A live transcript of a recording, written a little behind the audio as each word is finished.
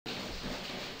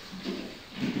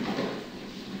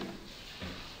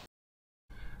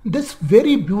This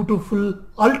very beautiful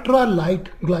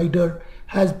ultra-light glider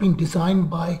has been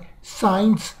designed by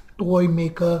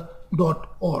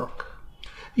sciencetoymaker.org.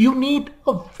 You need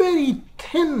a very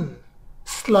thin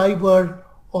sliver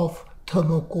of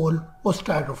thermocol or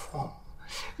styrofoam.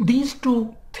 These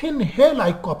two thin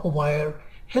hair-like copper wire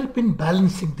help in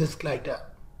balancing this glider.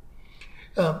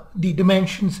 The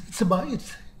dimensions, it's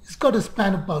got a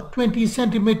span of about 20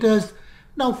 centimeters.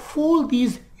 Now fold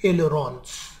these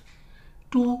ailerons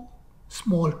to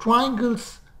small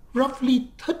triangles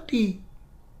roughly 30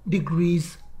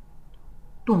 degrees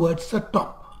towards the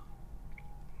top,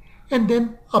 and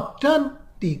then upturn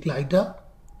the glider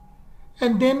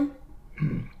and then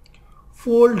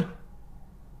fold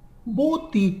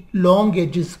both the long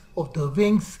edges of the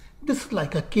wings. This is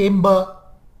like a camber.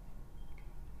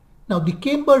 Now the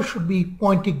camber should be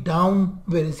pointing down,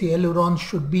 whereas the ailerons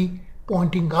should be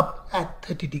pointing up at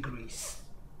 30 degrees.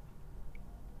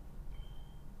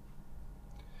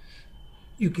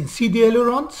 You can see the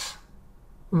ailerons,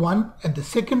 one and the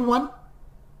second one.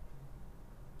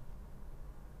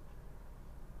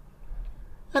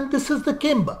 And this is the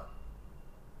camber,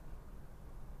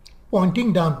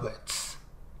 pointing downwards.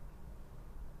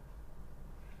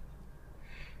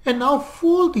 And now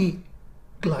fold the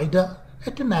glider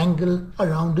at an angle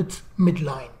around its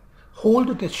midline.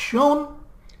 Hold it as shown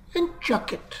and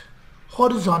chuck it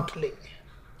horizontally.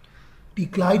 The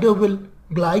glider will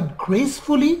glide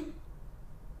gracefully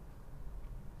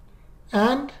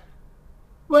and,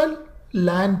 well,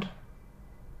 land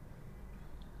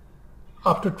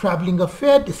after traveling a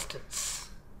fair distance.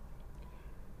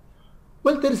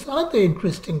 Well, there is another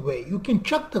interesting way. You can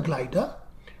chuck the glider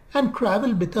and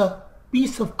travel with a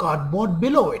piece of cardboard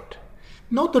below it.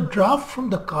 Now the draft from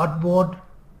the cardboard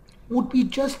would be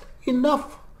just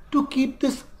enough to keep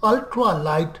this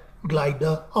ultra-light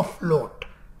glider afloat.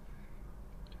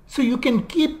 So you can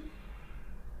keep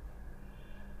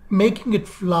making it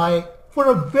fly for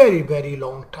a very, very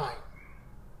long time.